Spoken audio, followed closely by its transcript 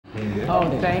Oh,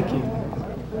 thank you.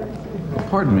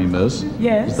 Pardon me, miss.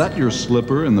 Yes? Is that your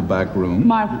slipper in the back room?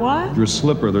 My what? Your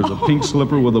slipper. There's a pink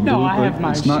slipper with a blue No, I thing. have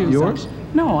my It's not shoes yours? on.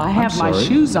 No, I have my sorry.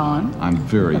 shoes on. I'm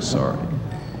very sorry.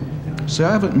 See,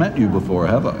 I haven't met you before,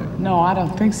 have I? No, I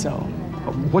don't think so.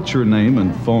 What's your name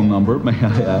and phone number, may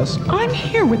I ask? I'm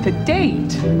here with a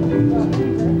date.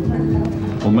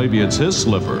 Well, maybe it's his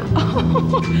slipper.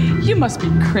 You must be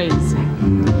crazy.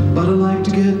 But I'd like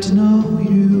to get to know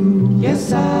you.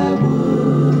 Yes, I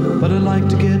would. But I'd like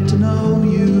to get to know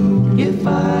you. If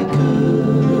I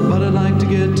could. But I'd like to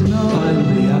get to know.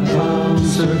 Finally I found,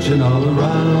 searching all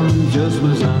around, just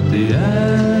was not the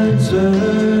answer.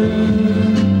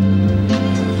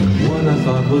 One I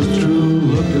thought was true,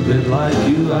 looked a bit like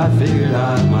you. I figured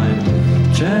I might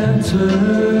chance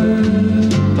her.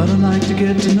 But I'd like to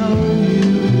get to know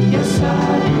you. Yes,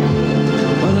 I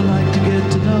would. But I'd like to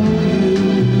get to know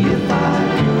you. If I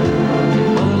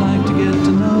could. But I'd like to get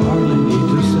to know. Hardly need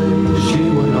to say. She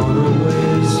went on her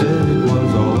way, said it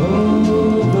was all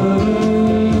over.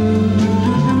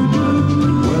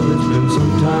 Well, it's been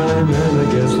some time, and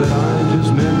I guess that I'm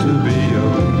just meant to be a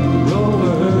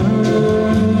rover.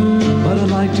 But I'd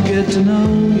like to get to know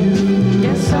you.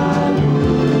 Yes, I